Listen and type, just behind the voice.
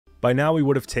By now we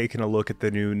would have taken a look at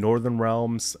the new Northern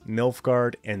Realms,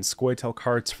 Nilfgaard, and Scoia'tael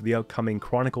cards for the upcoming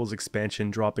Chronicles expansion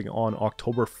dropping on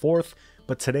October 4th,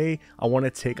 but today I want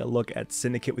to take a look at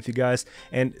Syndicate with you guys,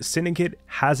 and Syndicate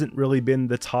hasn't really been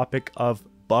the topic of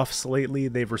buffs lately.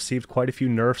 They've received quite a few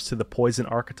nerfs to the poison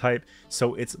archetype,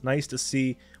 so it's nice to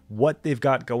see what they've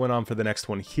got going on for the next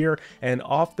one here. And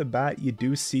off the bat, you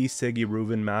do see Siggy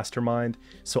Reuven Mastermind,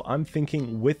 so I'm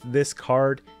thinking with this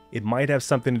card, it might have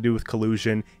something to do with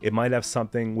collusion, it might have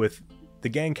something with the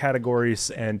gang categories,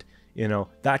 and you know,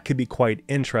 that could be quite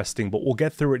interesting, but we'll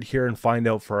get through it here and find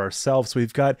out for ourselves.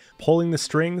 We've got Pulling the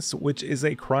Strings, which is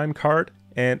a crime card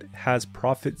and has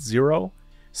Profit 0,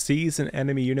 sees an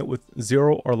enemy unit with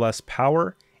 0 or less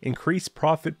power, increase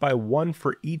profit by 1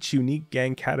 for each unique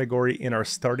gang category in our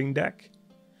starting deck,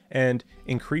 and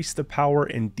increase the power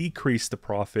and decrease the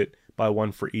profit by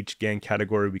 1 for each gang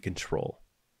category we control.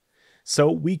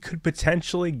 So we could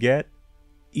potentially get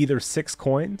either 6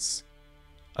 coins,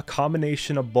 a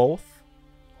combination of both,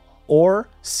 or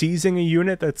seizing a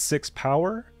unit that's 6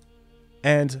 power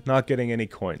and not getting any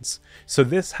coins. So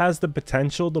this has the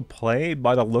potential to play,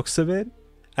 by the looks of it,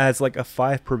 as like a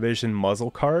 5 provision muzzle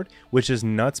card, which is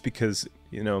nuts because,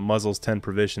 you know, muzzle's 10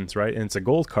 provisions, right? And it's a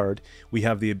gold card. We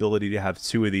have the ability to have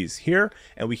 2 of these here,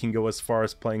 and we can go as far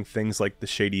as playing things like the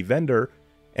Shady Vendor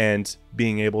and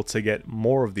being able to get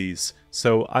more of these.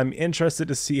 So I'm interested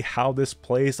to see how this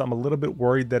plays. I'm a little bit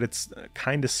worried that it's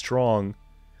kind of strong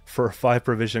for a 5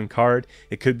 provision card.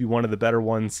 It could be one of the better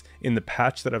ones in the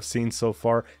patch that I've seen so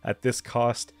far at this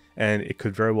cost, and it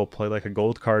could very well play like a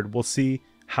gold card. We'll see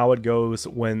how it goes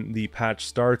when the patch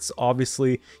starts.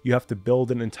 Obviously, you have to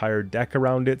build an entire deck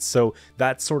around it, so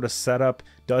that sort of setup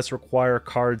does require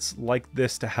cards like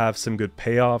this to have some good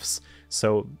payoffs.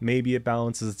 So maybe it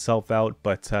balances itself out,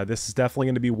 but this is definitely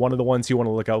going to be one of the ones you want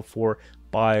to look out for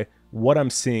by what I'm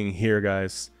seeing here,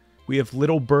 guys. We have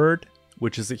Little Bird,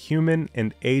 which is a human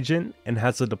and agent and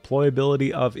has a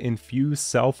deployability of Infuse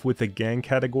Self with a gang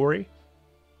category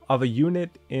of a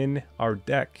unit in our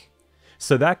deck.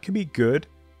 So that could be good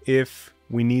if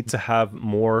we need to have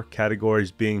more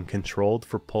categories being controlled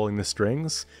for pulling the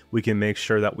strings. We can make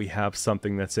sure that we have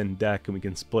something that's in deck and we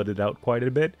can split it out quite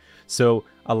a bit. So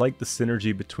I like the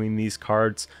synergy between these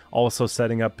cards, also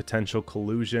setting up potential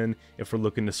collusion if we're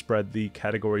looking to spread the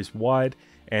categories wide.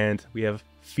 And we have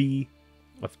Fee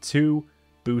of 2,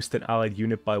 boost an allied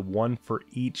unit by 1 for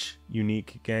each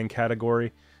unique gang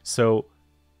category. So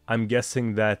I'm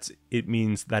guessing that it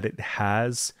means that it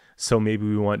has, so maybe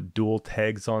we want dual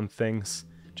tags on things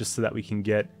just so that we can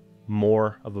get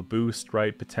more of a boost,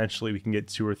 right? Potentially we can get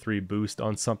 2 or 3 boost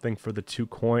on something for the 2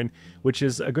 coin, which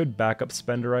is a good backup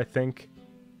spender, I think.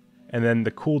 And then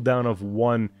the cooldown of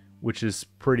 1, which is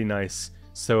pretty nice.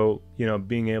 So, you know,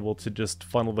 being able to just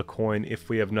funnel the coin if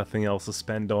we have nothing else to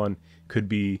spend on could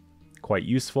be quite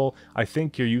useful. I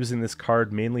think you're using this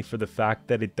card mainly for the fact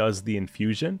that it does the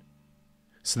infusion.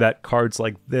 So that cards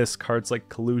like this, cards like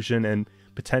Collusion, and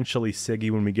potentially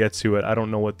Siggy when we get to it, I don't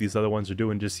know what these other ones are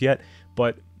doing just yet,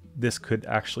 but this could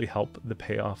actually help the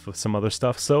payoff of some other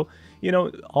stuff. So, you know,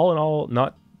 all in all,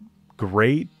 not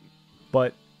great,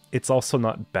 but it's also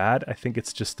not bad. I think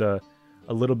it's just a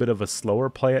little bit of a slower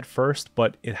play at first,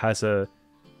 but it has a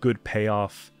good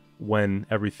payoff when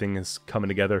everything is coming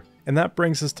together. And that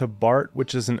brings us to Bart,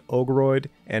 which is an Ogreoid,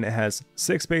 and it has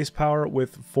 6 base power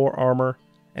with 4 armor.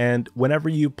 And whenever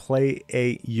you play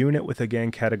a unit with a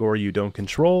gang category you don't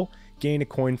control, gain a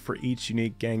coin for each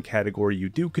unique gang category you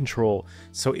do control.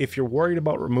 So if you're worried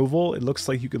about removal, it looks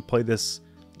like you could play this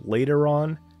later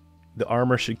on. The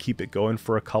armor should keep it going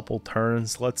for a couple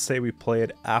turns. Let's say we play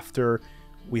it after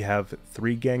we have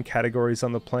 3 gang categories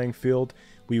on the playing field.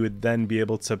 We would then be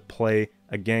able to play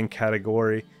a gang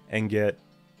category and get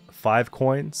 5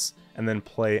 coins, and then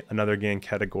play another gang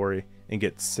category and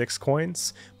get 6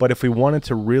 coins. But if we wanted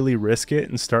to really risk it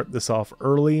and start this off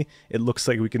early, it looks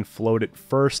like we can float it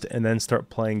first and then start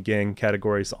playing gang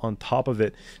categories on top of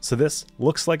it. So this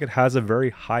looks like it has a very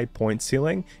high point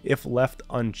ceiling if left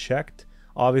unchecked.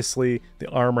 Obviously the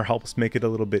armor helps make it a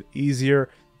little bit easier,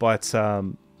 but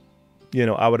you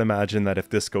know, I would imagine that if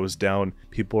this goes down,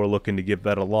 people are looking to give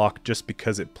that a lock just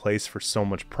because it plays for so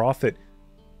much profit.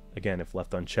 Again, if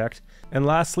left unchecked. And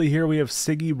lastly, here we have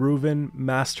Siggy Reuven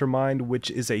Mastermind, which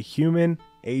is a human,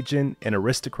 agent, and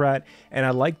aristocrat. And I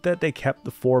like that they kept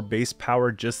the 4 base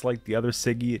power just like the other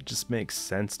Siggy. It just makes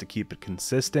sense to keep it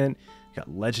consistent. You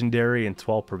got legendary and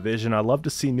 12 provision. I love to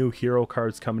see new hero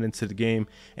cards coming into the game.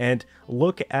 And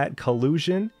look at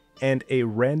Collusion and a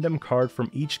random card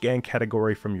from each gang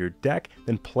category from your deck,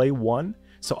 then play 1.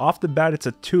 So off the bat, it's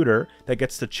a tutor that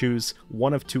gets to choose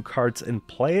one of 2 cards and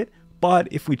play it. but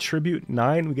if we tribute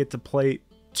 9, we get to play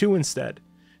 2 instead.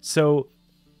 So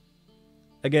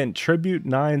again, tribute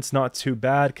 9's not too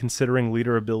bad, considering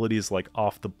leader abilities like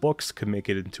Off the Books could make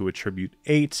it into a tribute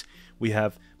 8. We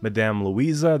have Madame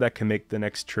Louisa that can make the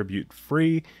next tribute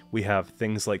free. We have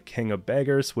things like King of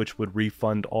Beggars, which would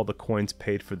refund all the coins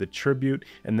paid for the tribute,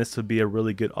 and this would be a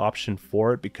really good option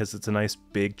for it because it's a nice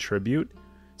big tribute.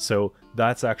 So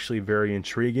that's actually very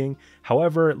intriguing.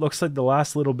 However, it looks like the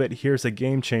last little bit here is a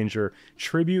game changer.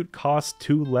 Tribute costs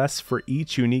 2 less for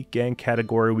each unique gang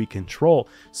category we control.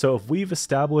 So if we've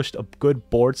established a good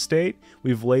board state,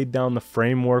 we've laid down the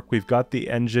framework, we've got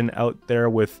the engine out there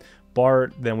with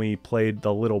Bart, then we played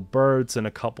the Little Birds and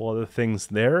a couple other things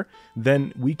there,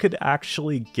 then we could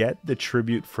actually get the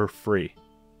tribute for free.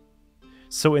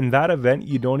 So in that event,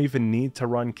 you don't even need to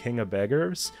run King of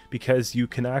Beggars because you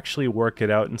can actually work it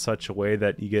out in such a way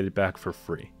that you get it back for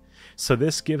free. So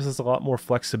this gives us a lot more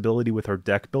flexibility with our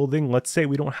deck building. Let's say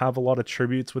we don't have a lot of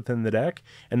tributes within the deck,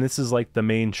 and this is like the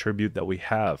main tribute that we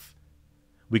have.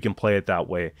 We can play it that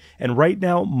way. And right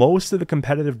now, most of the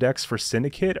competitive decks for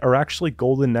Syndicate are actually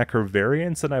Golden Necker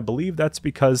variants, and I believe that's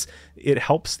because it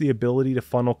helps the ability to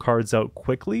funnel cards out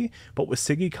quickly, but with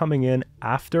Siggy coming in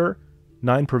after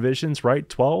 9 provisions, right?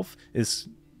 12 is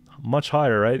much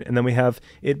higher, right? And then we have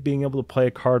it being able to play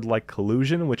a card like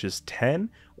Collusion, which is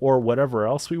 10, or whatever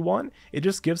else we want. It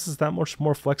just gives us that much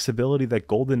more flexibility that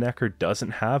Golden Necker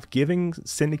doesn't have, giving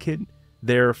Syndicate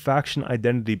their faction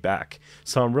identity back.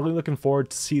 So I'm really looking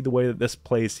forward to see the way that this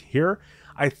plays here.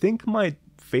 I think my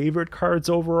favorite cards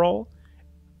overall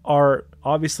are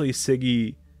obviously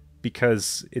Siggy,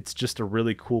 because it's just a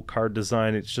really cool card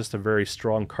design. It's just a very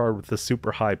strong card with a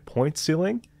super high point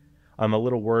ceiling. I'm a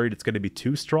little worried it's going to be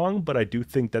too strong, but I do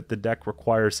think that the deck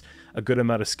requires a good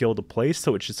amount of skill to play,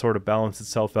 so it should sort of balance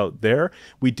itself out there.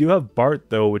 We do have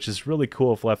Bart, though, which is really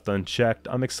cool if left unchecked.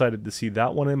 I'm excited to see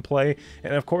that one in play.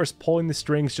 And of course, Pulling the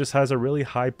Strings just has a really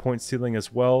high point ceiling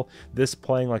as well. This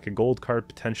playing like a gold card,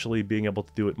 potentially being able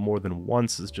to do it more than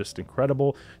once, is just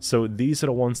incredible. So these are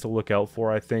the ones to look out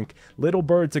for, I think. Little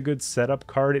Bird's a good setup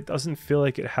card. It doesn't feel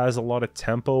like it has a lot of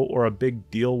tempo or a big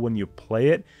deal when you play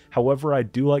it. However, I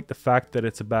do like the fact that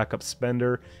it's a backup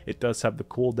spender. It does have the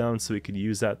cooldown, so we could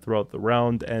use that throughout the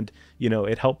round, and you know,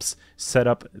 it helps set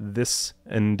up this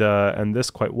and this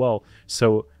quite well.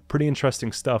 So pretty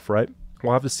interesting stuff, right?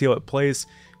 We'll have to see how it plays.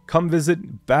 Come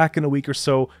visit back in a week or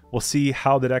so. We'll see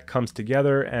how the deck comes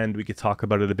together, and we could talk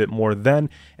about it a bit more then.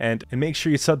 And make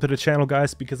sure you sub to the channel,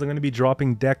 guys, because I'm going to be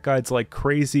dropping deck guides like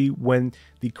crazy when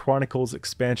the Chronicles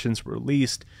expansion's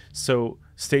released. So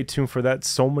stay tuned for that.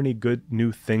 So many good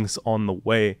new things on the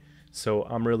way. So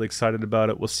I'm really excited about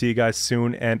it. We'll see you guys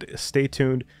soon, and stay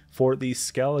tuned for the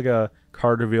Skellige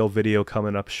card reveal video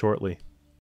coming up shortly.